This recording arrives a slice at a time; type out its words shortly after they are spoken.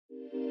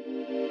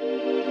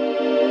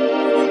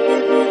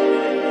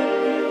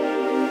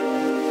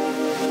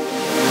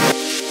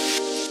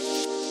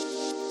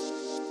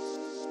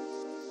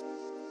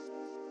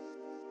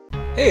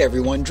Hey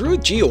everyone, Drew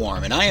with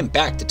GeoArm, and I am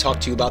back to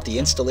talk to you about the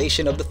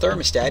installation of the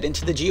thermostat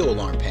into the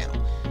GeoAlarm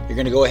panel. You're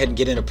going to go ahead and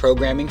get into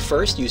programming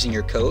first using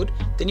your code,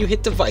 then you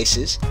hit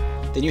Devices,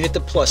 then you hit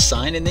the plus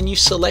sign, and then you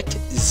select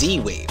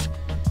Z-Wave.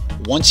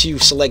 Once you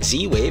select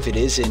Z-Wave, it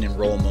is in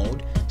enroll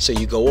mode, so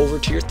you go over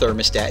to your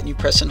thermostat and you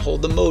press and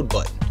hold the mode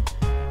button.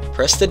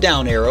 Press the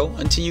down arrow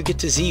until you get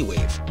to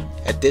Z-Wave.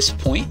 At this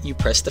point, you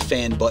press the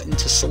fan button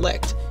to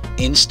select.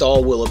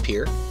 Install will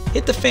appear.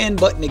 Hit the fan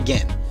button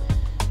again.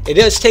 It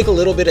does take a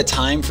little bit of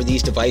time for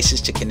these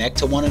devices to connect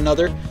to one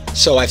another,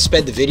 so I've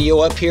sped the video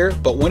up here,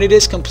 but when it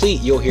is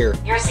complete, you'll hear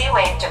your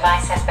Z-Wave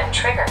device has been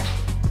triggered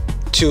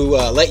to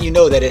let you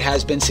know that it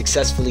has been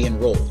successfully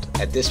enrolled.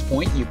 At this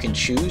point, you can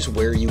choose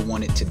where you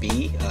want it to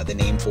be, the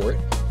name for it,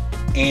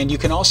 and you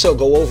can also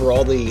go over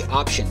all the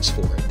options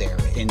for it there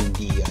in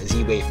the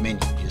Z-Wave menu.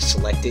 Just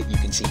select it. You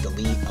can see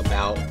delete,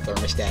 about,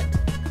 thermostat,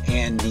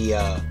 and the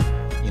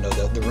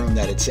room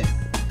that it's in.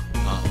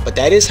 But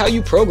that is how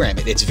you program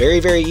it. It's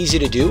very, very easy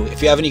to do.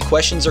 If you have any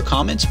questions or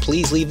comments,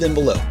 please leave them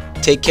below.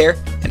 Take care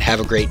and have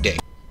a great day.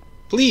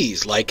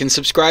 Please like and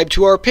subscribe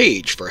to our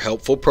page for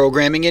helpful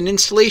programming and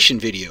installation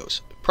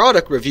videos,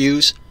 product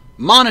reviews,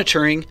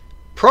 monitoring,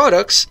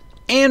 products,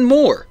 and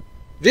more.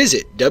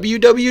 Visit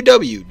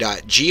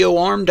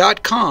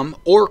www.geoarm.com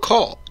or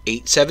call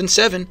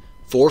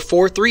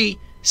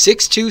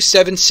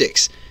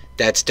 877-443-6276.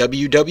 That's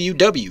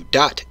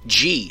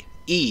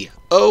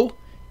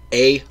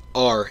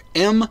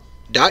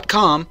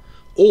www.geoarm.com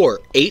or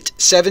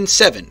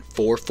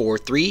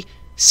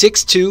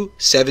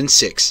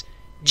 877-443-6276.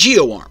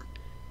 GeoArm,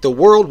 the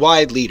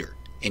worldwide leader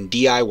in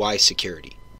DIY security.